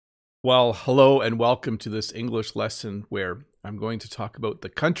Well, hello and welcome to this English lesson where I'm going to talk about the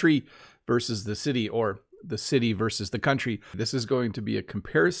country versus the city, or the city versus the country. This is going to be a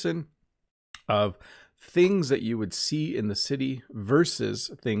comparison of things that you would see in the city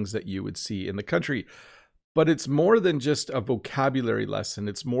versus things that you would see in the country. But it's more than just a vocabulary lesson.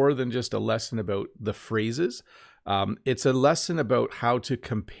 It's more than just a lesson about the phrases. It's a lesson about how to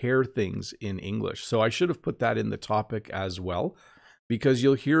compare things in English. So I should have put that in the topic as well, because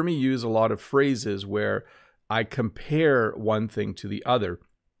you'll hear me use a lot of phrases where I compare one thing to the other.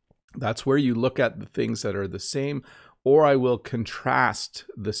 That's where you look at the things that are the same, or I will contrast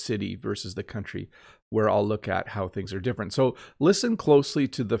the city versus the country, where I'll look at how things are different. So listen closely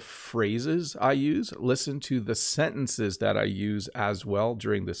to the phrases I use. Listen to the sentences that I use as well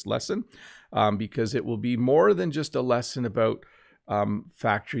during this lesson, because it will be more than just a lesson about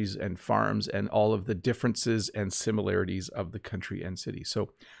factories and farms and all of the differences and similarities of the country and city. So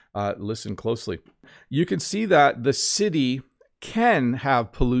listen closely. You can see that the city can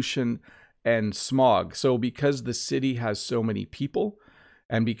have pollution and smog. So because the city has so many people,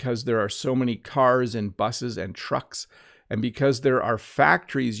 and because there are so many cars and buses and trucks, and because there are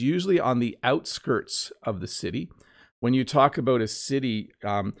factories usually on the outskirts of the city. When you talk about a city,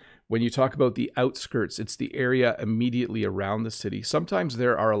 when you talk about the outskirts, it's the area immediately around the city. Sometimes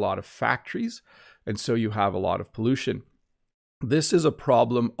there are a lot of factories, and so you have a lot of pollution. This is a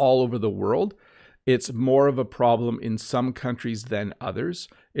problem all over the world. It's more of a problem in some countries than others.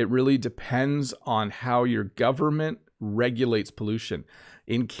 It really depends on how your government regulates pollution.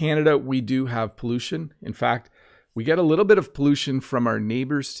 In Canada, we do have pollution. In fact, we get a little bit of pollution from our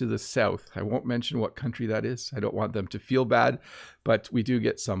neighbors to the south. I won't mention what country that is. I don't want them to feel bad, but we do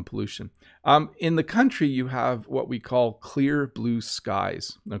get some pollution. In the country, you have what we call clear blue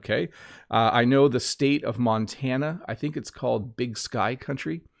skies, okay? I know the state of Montana, I think it's called Big Sky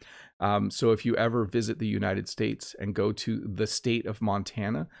Country. So if you ever visit the United States and go to the state of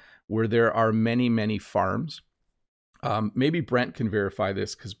Montana, where there are many, many farms, maybe Brent can verify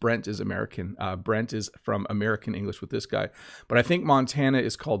this because Brent is American. Brent is from American English with this guy. But I think Montana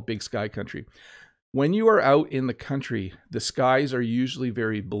is called Big Sky Country. When you are out in the country, the skies are usually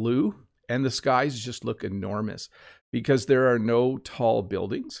very blue, and the skies just look enormous because there are no tall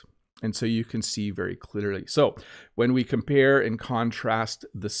buildings. And so you can see very clearly. So when we compare and contrast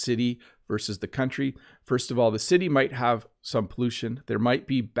the city versus the country, first of all, the city might have some pollution. There might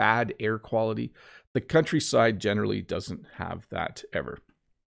be bad air quality. The countryside generally doesn't have that ever.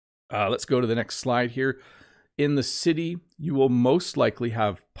 Let's go to the next slide here. In the city, you will most likely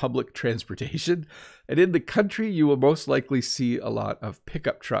have public transportation. And in the country, you will most likely see a lot of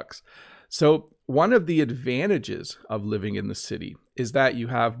pickup trucks. So one of the advantages of living in the city is that you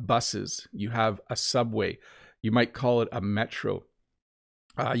have buses, you have a subway, you might call it a metro,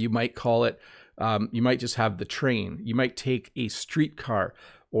 you might call it, you might just have the train, you might take a streetcar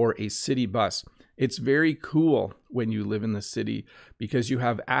or a city bus. It's very cool when you live in the city because you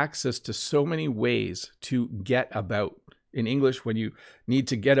have access to so many ways to get about. In English, when you need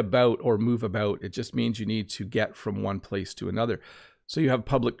to get about or move about, it just means you need to get from one place to another. So you have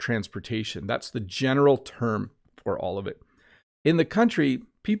public transportation. That's the general term for all of it. In the country,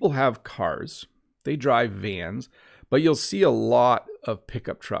 people have cars, they drive vans, but you'll see a lot of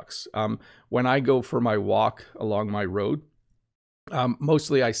pickup trucks. When I go for my walk along my road,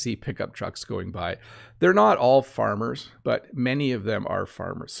 mostly I see pickup trucks going by. They're not all farmers, but many of them are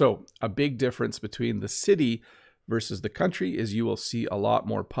farmers. So a big difference between the city versus the country is you will see a lot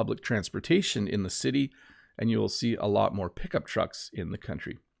more public transportation in the city, and you will see a lot more pickup trucks in the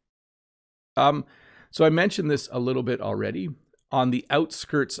country. So I mentioned this a little bit already. On the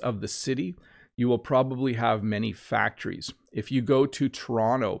outskirts of the city, you will probably have many factories. If you go to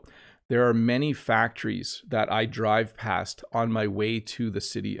Toronto, there are many factories that I drive past on my way to the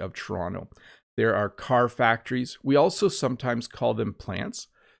city of Toronto. There are car factories. We also sometimes call them plants.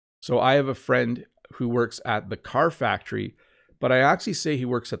 So I have a friend who works at the car factory, but I actually say he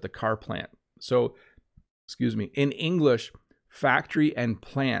works at the car plant. So, excuse me, in English, factory and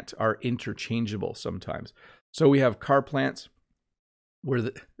plant are interchangeable sometimes. So we have car plants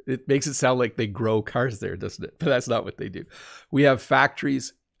where it makes it sound like they grow cars there, doesn't it? But that's not what they do. We have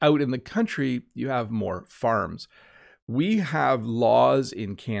factories. Out in the country, you have more farms. We have laws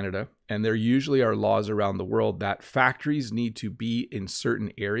in Canada, and there usually are laws around the world that factories need to be in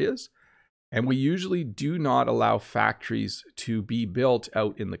certain areas. And we usually do not allow factories to be built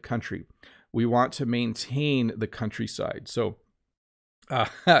out in the country. We want to maintain the countryside. So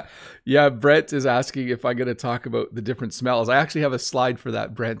yeah, Brent is asking if I'm going to talk about the different smells. I actually have a slide for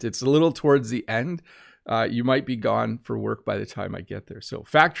that, Brent. It's a little towards the end. You might be gone for work by the time I get there. So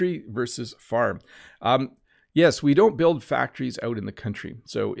factory versus farm. Yes, we don't build factories out in the country.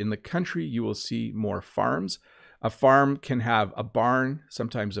 So in the country, you will see more farms. A farm can have a barn,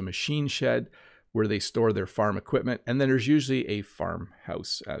 sometimes a machine shed where they store their farm equipment. And then there's usually a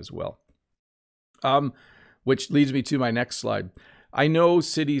farmhouse as well. Which leads me to my next slide. I know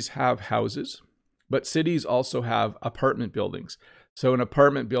cities have houses, but cities also have apartment buildings. So an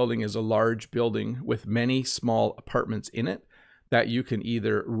apartment building is a large building with many small apartments in it that you can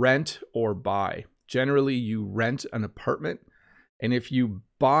either rent or buy. Generally, you rent an apartment, and if you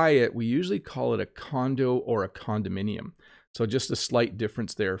buy it, we usually call it a condo or a condominium. So just a slight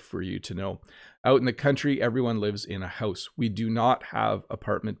difference there for you to know. Out in the country, everyone lives in a house. We do not have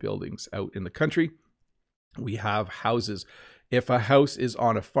apartment buildings out in the country. We have houses. If a house is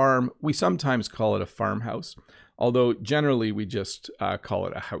on a farm, we sometimes call it a farmhouse, although generally we just call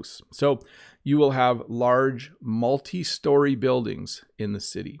it a house. So you will have large multi-story buildings in the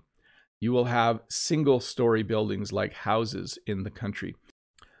city. You will have single-story buildings like houses in the country.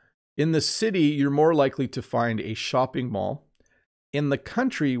 In the city, you're more likely to find a shopping mall. In the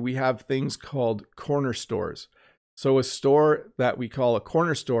country, we have things called corner stores. So a store that we call a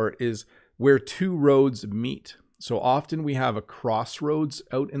corner store is where two roads meet. So often we have a crossroads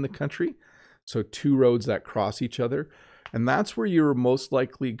out in the country. So two roads that cross each other. And that's where you're most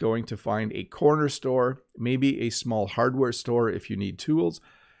likely going to find a corner store, maybe a small hardware store if you need tools.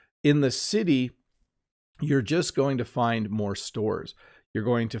 In the city, you're just going to find more stores. You're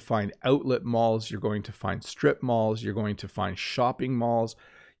going to find outlet malls. You're going to find strip malls. You're going to find shopping malls.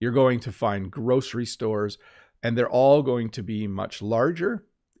 You're going to find grocery stores. And they're all going to be much larger.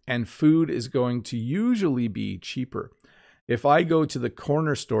 And food is going to usually be cheaper. If I go to the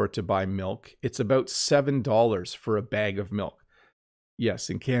corner store to buy milk, it's about $7 for a bag of milk. Yes,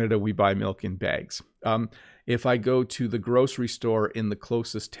 in Canada, we buy milk in bags. If I go to the grocery store in the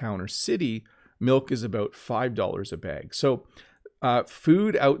closest town or city, milk is about $5 a bag. So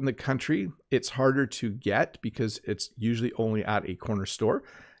food out in the country, it's harder to get because it's usually only at a corner store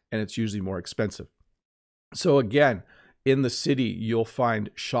and it's usually more expensive. So again, in the city, you'll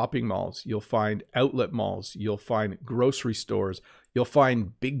find shopping malls, you'll find outlet malls, you'll find grocery stores, you'll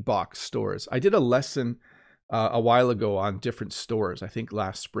find big box stores. I did a lesson a while ago on different stores, I think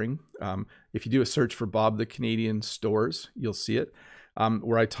last spring. If you do a search for Bob the Canadian stores, you'll see it,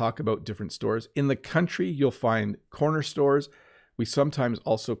 where I talk about different stores. In the country, you'll find corner stores. We sometimes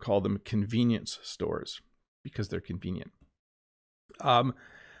also call them convenience stores because they're convenient. Well,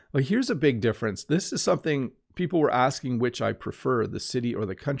 here's a big difference. This is something people were asking which I prefer, the city or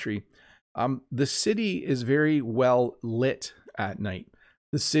the country. The city is very well lit at night.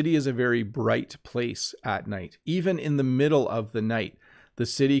 The city is a very bright place at night. Even in the middle of the night, the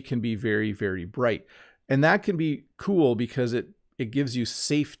city can be very, very bright. And that can be cool because it gives you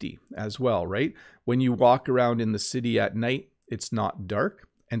safety as well, right? When you walk around in the city at night, it's not dark.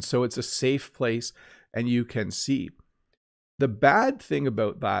 And so it's a safe place and you can see. The bad thing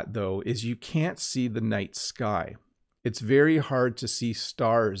about that, though, is you can't see the night sky. It's very hard to see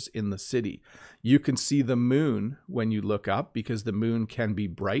stars in the city. You can see the moon when you look up because the moon can be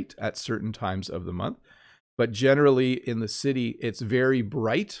bright at certain times of the month. But generally in the city, it's very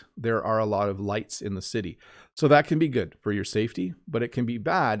bright. There are a lot of lights in the city. So that can be good for your safety, but it can be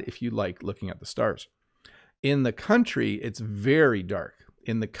bad if you like looking at the stars. In the country, it's very dark.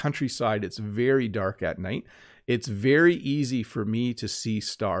 In the countryside, it's very dark at night. It's very easy for me to see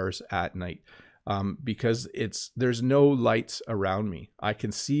stars at night because there's no lights around me. I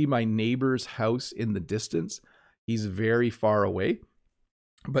can see my neighbor's house in the distance. He's very far away.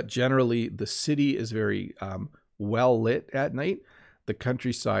 But generally, the city is very well lit at night. The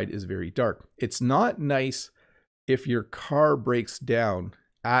countryside is very dark. It's not nice if your car breaks down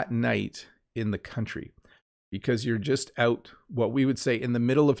at night in the country because you're just out, what we would say, in the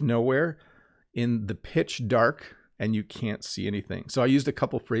middle of nowhere, in the pitch dark, and you can't see anything. So I used a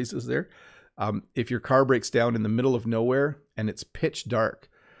couple phrases there. If your car breaks down in the middle of nowhere and it's pitch dark,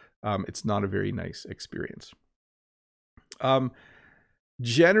 it's not a very nice experience.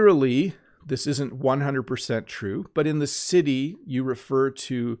 Generally, this isn't 100% true, but in the city, you refer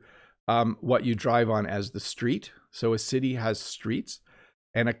to what you drive on as the street. So a city has streets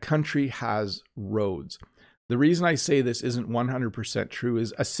and a country has roads. The reason I say this isn't 100% true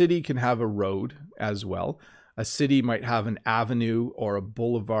is a city can have a road as well. A city might have an avenue or a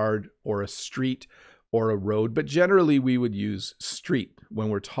boulevard or a street or a road, but generally we would use street when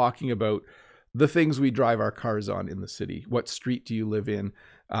we're talking about the things we drive our cars on in the city. What street do you live in?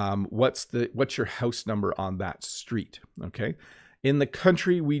 What's your house number on that street? Okay. In the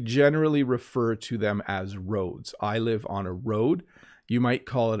country, we generally refer to them as roads. I live on a road. You might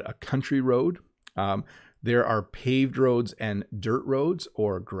call it a country road. There are paved roads and dirt roads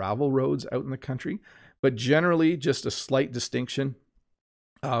or gravel roads out in the country, but generally just a slight distinction.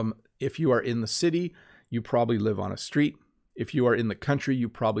 If you are in the city, you probably live on a street. If you are in the country, you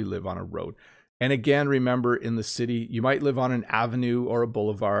probably live on a road. And again, remember, in the city, you might live on an avenue or a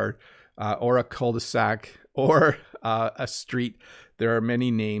boulevard or a cul-de-sac or a street. There are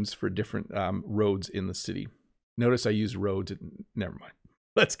many names for different roads in the city. Notice I use roads. Never mind.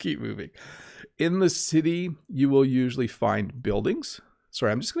 Let's keep moving. In the city, you will usually find buildings.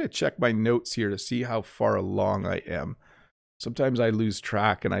 Sorry, I'm just going to check my notes here to see how far along I am. Sometimes I lose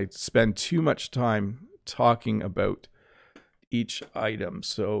track and I spend too much time talking about each item.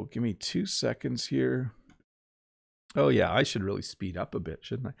 So give me 2 seconds here. Oh yeah, I should really speed up a bit,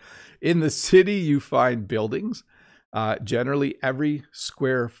 shouldn't I? In the city, you find buildings. Generally, every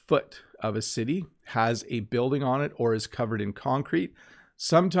square foot of a city has a building on it or is covered in concrete.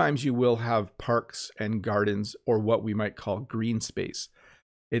 Sometimes you will have parks and gardens or what we might call green space.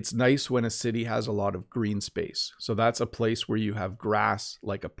 It's nice when a city has a lot of green space. So that's a place where you have grass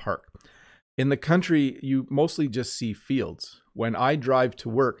like a park. In the country, you mostly just see fields. When I drive to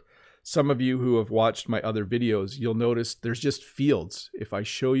work, some of you who have watched my other videos, you'll notice there's just fields. If I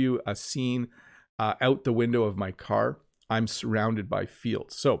show you a scene out the window of my car, I'm surrounded by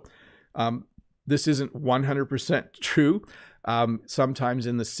fields. So this isn't 100% true. Sometimes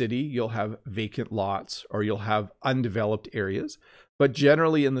in the city, you'll have vacant lots or you'll have undeveloped areas. But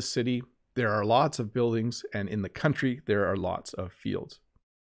generally in the city, there are lots of buildings, and in the country, there are lots of fields.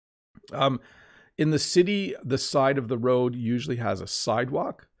 In the city, the side of the road usually has a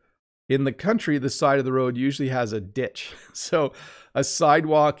sidewalk. In the country, the side of the road usually has a ditch. So a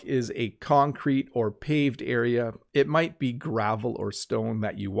sidewalk is a concrete or paved area. It might be gravel or stone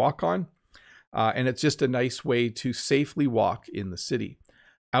that you walk on. And it's just a nice way to safely walk in the city.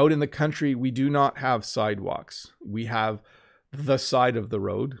 Out in the country, we do not have sidewalks. We have the side of the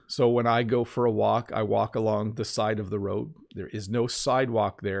road. So when I go for a walk, I walk along the side of the road. There is no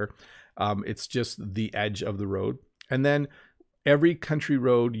sidewalk there. It's just the edge of the road. And then every country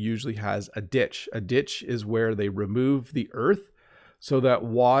road usually has a ditch. A ditch is where they remove the earth so that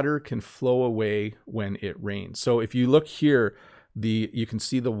water can flow away when it rains. So if you look here, you can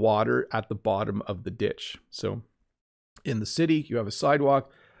see the water at the bottom of the ditch. So in the city, you have a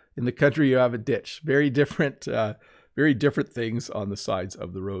sidewalk. In the country, you have a ditch. Very different things on the sides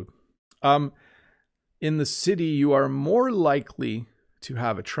of the road. In the city, you are more likely to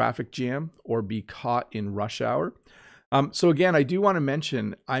have a traffic jam or be caught in rush hour. So again, I do want to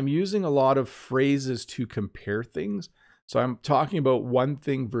mention, I'm using a lot of phrases to compare things. So I'm talking about one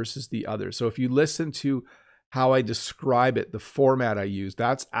thing versus the other. So if you listen to how I describe it, the format I use,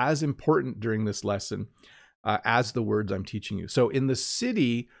 that's as important during this lesson as the words I'm teaching you. So in the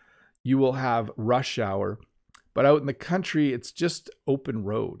city, you will have rush hour, but out in the country, it's just open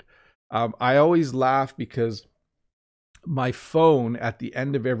road. I always laugh because my phone at the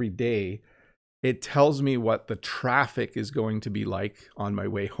end of every day, it tells me what the traffic is going to be like on my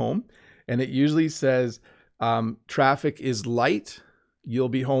way home. And it usually says, traffic is light, you'll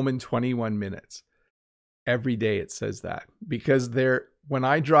be home in 21 minutes. Every day it says that, because when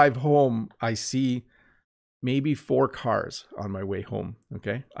I drive home, I see maybe 4 cars on my way home.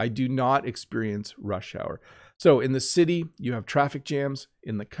 Okay. I do not experience rush hour. So in the city, you have traffic jams.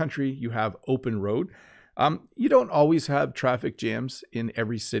 In the country, you have open road. You don't always have traffic jams in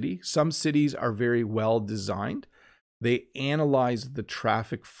every city. Some cities are very well designed. They analyze the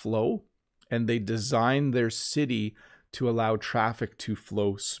traffic flow and they design their city to allow traffic to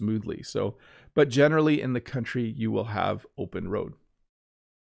flow smoothly. But generally in the country, you will have open road.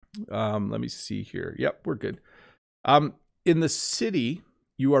 Let me see here. Yep, we're good. In the city,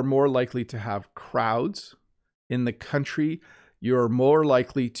 you are more likely to have crowds. In the country, you're more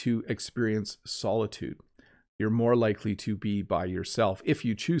likely to experience solitude. You're more likely to be by yourself if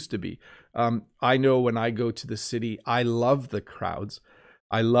you choose to be. I know when I go to the city, I love the crowds.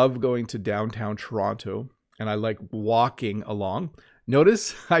 I love going to downtown Toronto and I like walking along.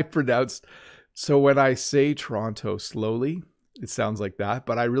 Notice I pronounced, so when I say Toronto slowly, it sounds like that,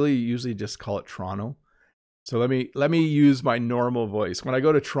 but I really usually just call it Toronto. So let me use my normal voice. When I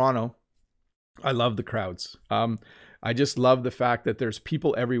go to Toronto, I love the crowds. I just love the fact that there's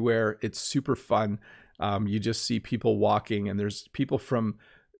people everywhere. It's super fun. You just see people walking, and there's people from,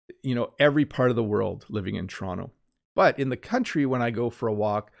 every part of the world living in Toronto. But in the country, when I go for a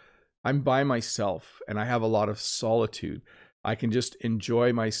walk, I'm by myself and I have a lot of solitude. I can just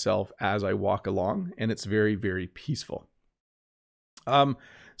enjoy myself as I walk along, and it's very, very peaceful.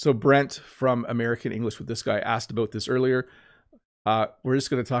 So Brent from American English with This Guy asked about this earlier. We're just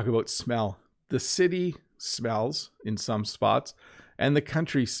going to talk about smell. The city smells in some spots and the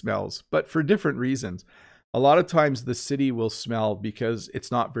country smells, but for different reasons. A lot of times the city will smell because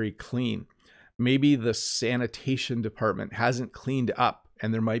it's not very clean. Maybe the sanitation department hasn't cleaned up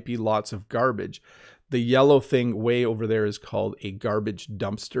and there might be lots of garbage. The yellow thing way over there is called a garbage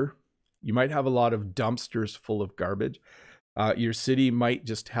dumpster. You might have a lot of dumpsters full of garbage. Your city might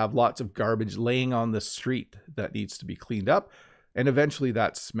just have lots of garbage laying on the street that needs to be cleaned up, and eventually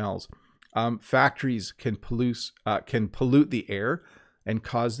that smells. Factories can pollute the air and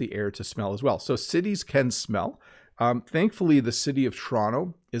cause the air to smell as well. So cities can smell. Thankfully, the city of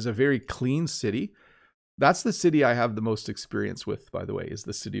Toronto is a very clean city. That's the city I have the most experience with, by the way, is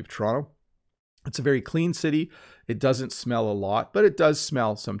the city of Toronto. It's a very clean city. It doesn't smell a lot, but it does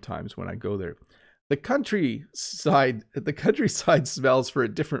smell sometimes when I go there. The countryside smells for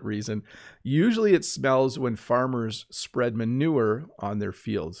a different reason. Usually it smells when farmers spread manure on their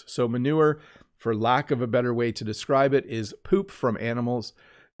fields. So manure, for lack of a better way to describe it, is poop from animals.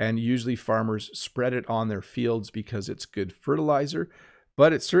 And usually farmers spread it on their fields because it's good fertilizer.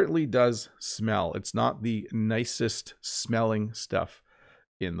 But it certainly does smell. It's not the nicest smelling stuff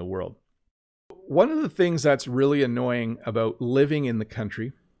in the world. One of the things that's really annoying about living in the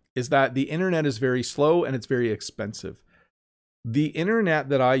country is that the internet is very slow and it's very expensive. The internet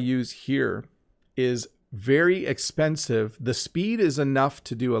that I use here is very expensive. The speed is enough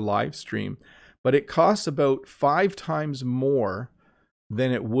to do a live stream, but it costs about 5 times more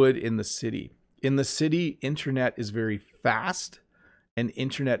than it would in the city. In the city, internet is very fast and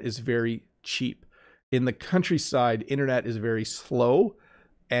internet is very cheap. In the countryside, internet is very slow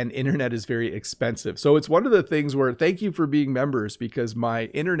and internet is very expensive. So it's one of the things where thank you for being members, because my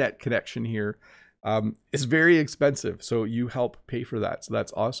internet connection here is very expensive. So you help pay for that. So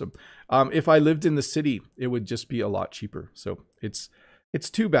that's awesome. If I lived in the city, it would just be a lot cheaper. So it's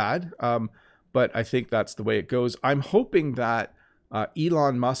too bad. But I think that's the way it goes. I'm hoping that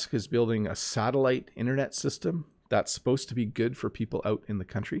Elon Musk is building a satellite internet system that's supposed to be good for people out in the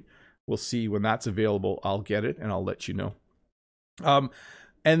country. We'll see when that's available. I'll get it and I'll let you know.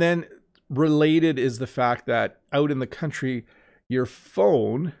 And then related is the fact that out in the country, your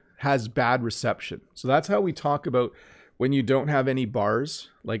phone has bad reception. So that's how we talk about when you don't have any bars.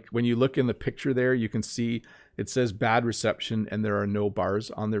 Like when you look in the picture there, you can see it says bad reception and there are no bars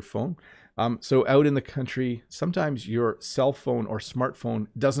on their phone. So out in the country, sometimes your cell phone or smartphone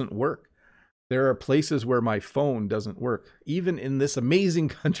doesn't work. There are places where my phone doesn't work, even in this amazing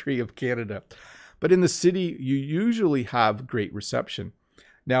country of Canada. But in the city, you usually have great reception.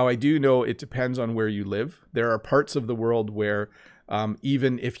 Now, I do know it depends on where you live. There are parts of the world where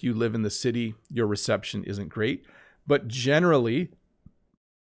even if you live in the city, your reception isn't great. But generally,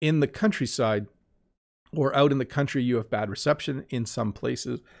 in the countryside or out in the country, you have bad reception in some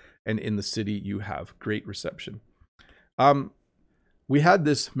places. And in the city, you have great reception. We had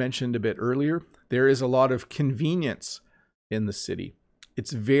this mentioned a bit earlier. There is a lot of convenience in the city.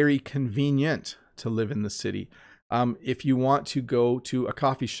 It's very convenient to live in the city. If you want to go to a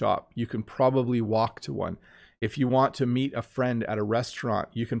coffee shop, you can probably walk to one. If you want to meet a friend at a restaurant,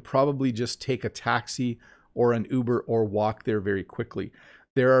 you can probably just take a taxi or an Uber or walk there very quickly.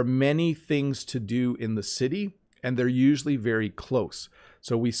 There are many things to do in the city, and they're usually very close.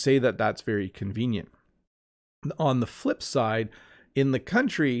 So we say that that's very convenient. On the flip side, in the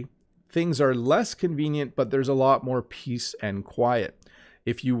country, things are less convenient, but there's a lot more peace and quiet.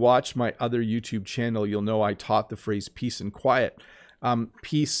 If you watch my other YouTube channel, you'll know I taught the phrase peace and quiet.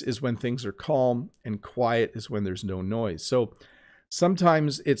 Peace is when things are calm, and quiet is when there's no noise. So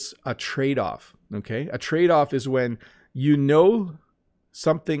sometimes it's a trade-off, okay? A trade-off is when you know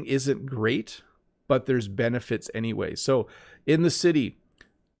something isn't great, but there's benefits anyway. So in the city,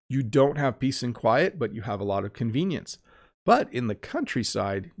 you don't have peace and quiet, but you have a lot of convenience. But in the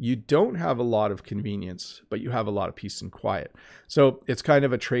countryside, you don't have a lot of convenience, but you have a lot of peace and quiet. So it's kind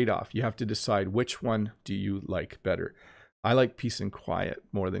of a trade-off. You have to decide which one do you like better. I like peace and quiet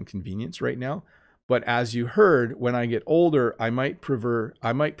more than convenience right now. But as you heard, when I get older, I might prefer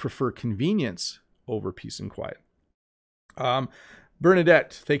convenience over peace and quiet.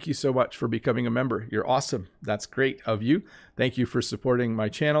 Bernadette, thank you so much for becoming a member. You're awesome. That's great of you. Thank you for supporting my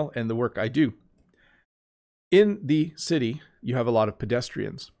channel and the work I do. In the city, you have a lot of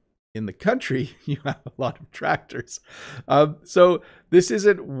pedestrians. In the country, you have a lot of tractors. So this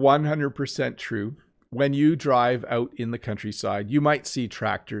isn't 100% true. When you drive out in the countryside, you might see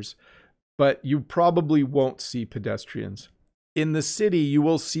tractors, but you probably won't see pedestrians. In the city, you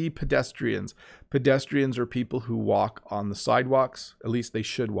will see pedestrians. Pedestrians are people who walk on the sidewalks. At least they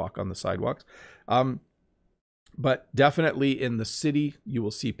should walk on the sidewalks. But definitely in the city, you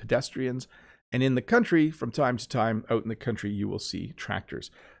will see pedestrians. And in the country, from time to time, out in the country, you will see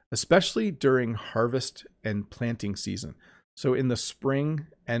tractors, especially during harvest and planting season. So in the spring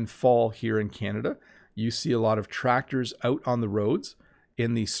and fall here in Canada, you see a lot of tractors out on the roads.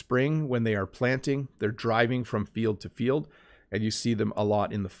 In the spring, when they are planting, they're driving from field to field. And you see them a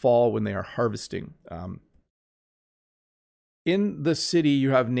lot in the fall when they are harvesting. In the city,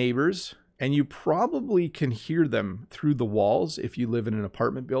 you have neighbors, and you probably can hear them through the walls if you live in an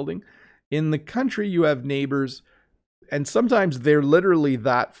apartment building. In the country, you have neighbors, and sometimes they're literally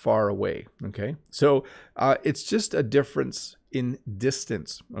that far away, okay? So it's just a difference in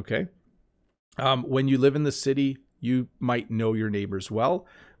distance, okay? When you live in the city, you might know your neighbors well.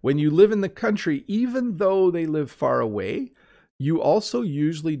 When you live in the country, even though they live far away, you also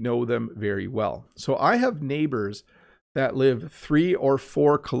usually know them very well. So I have neighbors that live 3 or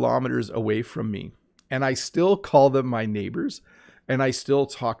 4 kilometers away from me, and I still call them my neighbors, and I still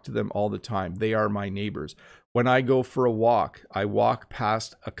talk to them all the time. They are my neighbors. When I go for a walk, I walk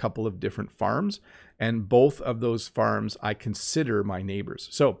past a couple of different farms, and both of those farms I consider my neighbors.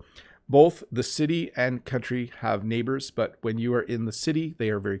 So both the city and country have neighbors, but when you are in the city,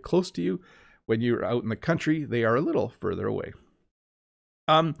 they are very close to you. When you're out in the country, they are a little further away.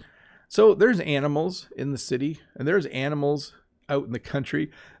 So there's animals in the city and there's animals out in the country.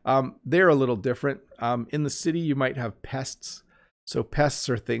 They're a little different. In the city, you might have pests. So pests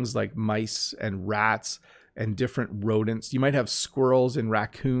are things like mice and rats and different rodents. You might have squirrels and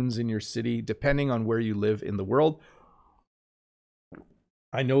raccoons in your city, depending on where you live in the world.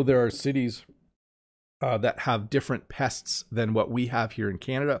 I know there are cities that have different pests than what we have here in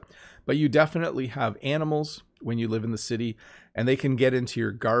Canada, but you definitely have animals when you live in the city, and they can get into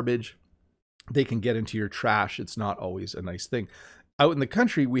your garbage. They can get into your trash. It's not always a nice thing. Out in the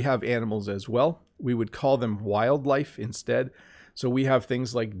country, we have animals as well. We would call them wildlife instead. So we have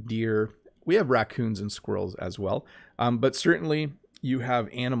things like deer. We have raccoons and squirrels as well. But certainly you have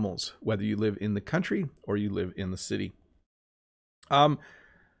animals, whether you live in the country or you live in the city. I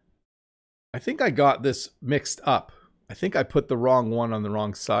think I got this mixed up. I think I put the wrong one on the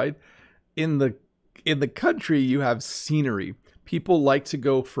wrong side. In the country, you have scenery. People like to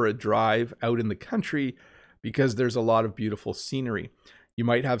go for a drive out in the country because there's a lot of beautiful scenery. You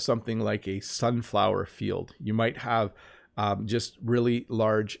might have something like a sunflower field. You might have just really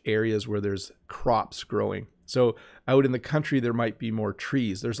large areas where there's crops growing. So out in the country, there might be more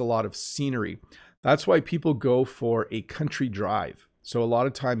trees. There's a lot of scenery. That's why people go for a country drive. So a lot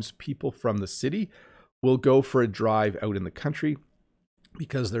of times people from the city will go for a drive out in the country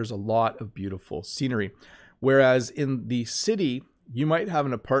because there's a lot of beautiful scenery. Whereas in the city, you might have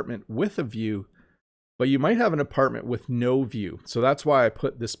an apartment with a view, but you might have an apartment with no view. So that's why I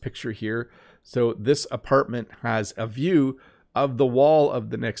put this picture here. So this apartment has a view of the wall of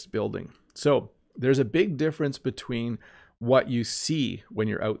the next building. So there's a big difference between what you see when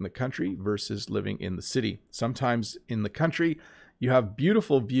you're out in the country versus living in the city. Sometimes in the country, you have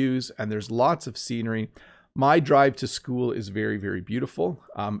beautiful views and there's lots of scenery. My drive to school is very, very beautiful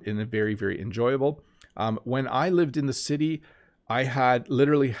and very, very enjoyable. When I lived in the city, I had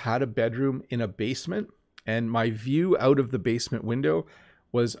literally had a bedroom in a basement, and my view out of the basement window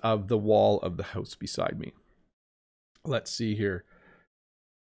was of the wall of the house beside me. Let's see here.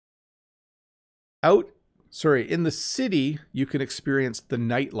 In the city, you can experience the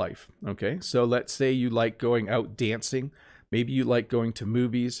nightlife. Okay, so let's say you like going out dancing. Maybe you like going to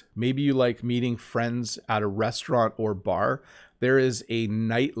movies. Maybe you like meeting friends at a restaurant or bar. There is a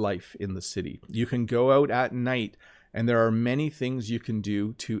nightlife in the city. You can go out at night, and there are many things you can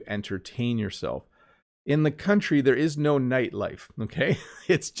do to entertain yourself. In the country, there is no nightlife, okay?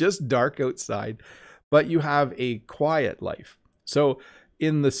 It's just dark outside, but you have a quiet life. So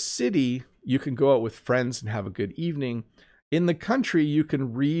in the city, you can go out with friends and have a good evening. In the country, you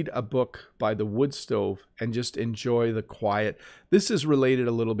can read a book by the wood stove and just enjoy the quiet. This is related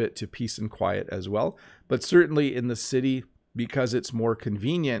a little bit to peace and quiet as well, but certainly in the city, because it's more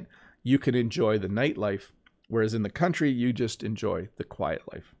convenient, you can enjoy the nightlife, whereas in the country, you just enjoy the quiet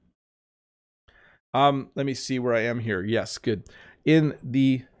life. Let me see where I am here. Yes, good.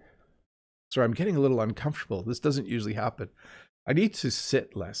 Sorry, I'm getting a little uncomfortable. This doesn't usually happen. I need to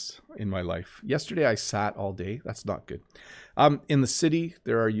sit less in my life. Yesterday, I sat all day. That's not good. In the city,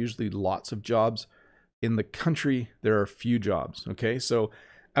 there are usually lots of jobs. In the country, there are few jobs. Okay, so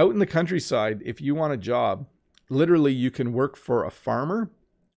out in the countryside, if you want a job, literally you can work for a farmer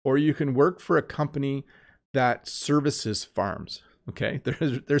or you can work for a company that services farms. Okay,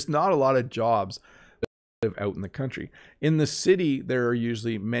 there's not a lot of jobs out in the country. In the city, there are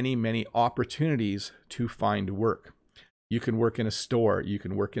usually many opportunities to find work. You can work in a store, you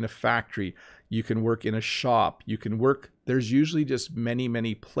can work in a factory, you can work in a shop, you can work, there's usually just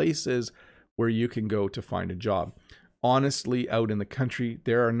many places where you can go to find a job. Honestly, out in the country,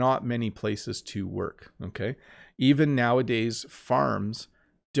 there are not many places to work, okay? Even nowadays, farms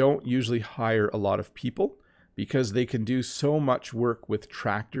don't usually hire a lot of people because they can do so much work with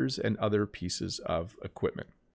tractors and other pieces of equipment.